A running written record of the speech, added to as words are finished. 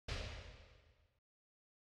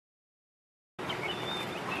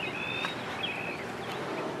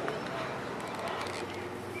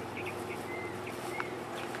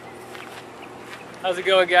How's it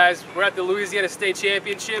going, guys? We're at the Louisiana State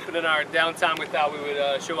Championship, and in our downtime we thought we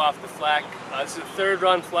would show off the Flak. This is a third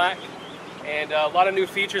run Flak, and a lot of new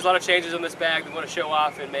features, a lot of changes on this bag we want to show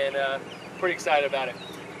off, and man, pretty excited about it.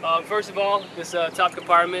 First of all, this top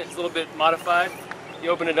compartment is a little bit modified.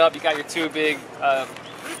 You open it up, you got your two big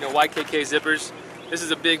YKK zippers. This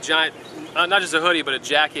is a big giant, not just a hoodie, but a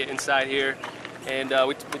jacket inside here, and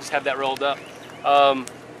we just have that rolled up.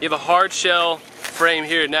 You have a hard shell frame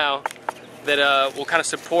here now that will kind of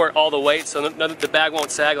support all the weight, so the bag won't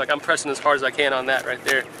sag. Like, I'm pressing as hard as I can on that right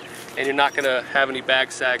there, and you're not going to have any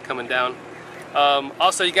bag sag coming down.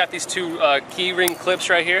 Also, you got these two key ring clips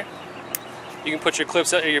right here. You can put your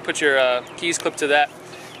clips, or you put your keys clip to that,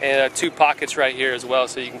 and two pockets right here as well,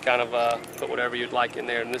 so you can kind of put whatever you'd like in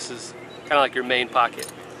there. And this is kind of like your main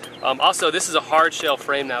pocket. Also, this is a hard shell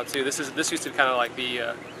frame now too. This used to kind of like be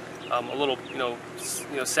a little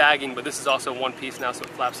sagging, but this is also one piece now, so it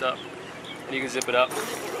flaps up. And you can zip it up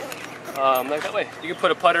like that way. You can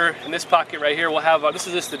put a putter in this pocket right here. We'll have this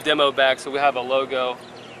is just the demo bag, so we have a logo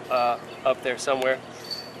up there somewhere.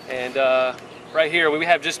 And right here we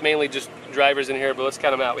have mainly just drivers in here, but let's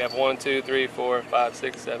count them out. We have 1, 2, 3, 4, 5,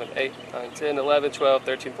 6, 7, 8, 9, 10, 11, 12,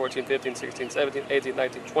 13, 14, 15, 16, 17, 18,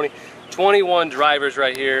 19, 20, 21 drivers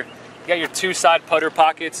right here. You got your two side putter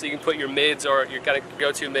pockets, so you can put your mids or your kind of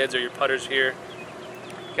go-to mids or your putters here.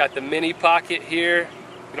 You got the mini pocket here.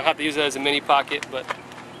 You don't have to use it as a mini pocket, but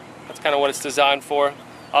that's kind of what it's designed for.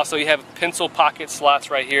 Also, you have pencil pocket slots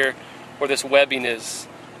right here where this webbing is.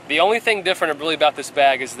 The only thing different really about this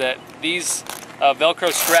bag is that these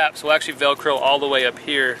Velcro straps will actually Velcro all the way up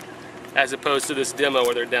here, as opposed to this demo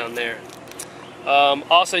where they're down there.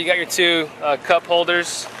 Also, you got your two cup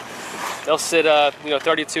holders. They'll sit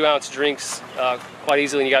 32-ounce drinks quite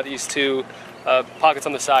easily, and you got these two pockets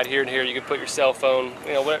on the side here and here. You can put your cell phone,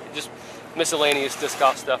 whatever, just miscellaneous disc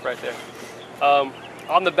golf stuff right there.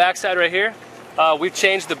 On the back side right here, we've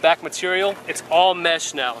changed the back material. It's all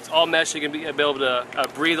mesh now. It's all mesh. You can be able to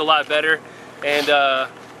breathe a lot better, and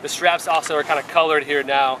the straps also are kind of colored here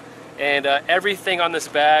now. And everything on this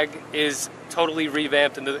bag is totally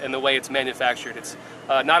revamped in the way it's manufactured. It's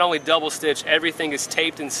not only double stitched, everything is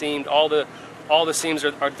taped and seamed. All the seams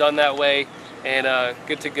are done that way, and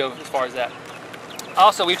good to go as far as that.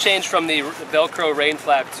 Also, we've changed from the Velcro rain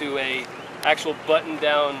flap to a actual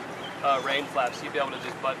button-down rain flap, so you'd be able to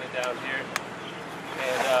just button it down here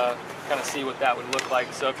and kind of see what that would look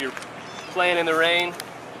like. So if you're playing in the rain,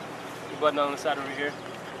 you button on the side over here,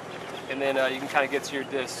 and then you can kind of get to your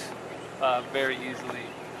disc very easily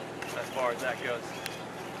as far as that goes.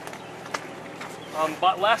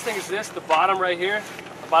 But last thing is this: the bottom right here.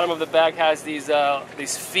 The bottom of the bag has these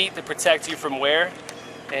feet that protect you from wear,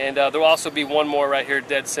 and there will also be one more right here,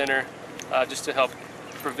 dead center, just to help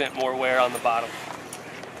prevent more wear on the bottom.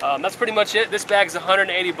 That's pretty much it. This bag is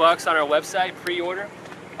 180 bucks on our website, pre-order.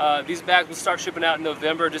 These bags will start shipping out in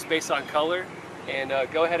November just based on color, and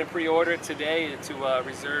go ahead and pre-order it today to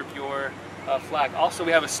reserve your Flak. Also,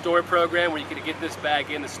 we have a store program where you can get this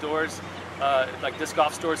bag in the stores, like disc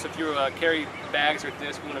golf stores. So if you carry bags or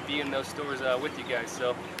discs, we want to be in those stores with you guys.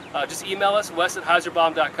 So just email us,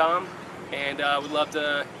 wes@heiserbaum.com, and we'd love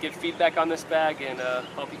to get feedback on this bag, and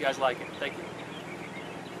hope you guys like it. Thank you.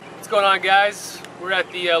 What's going on, guys? We're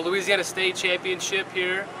at the Louisiana State Championship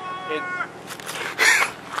here in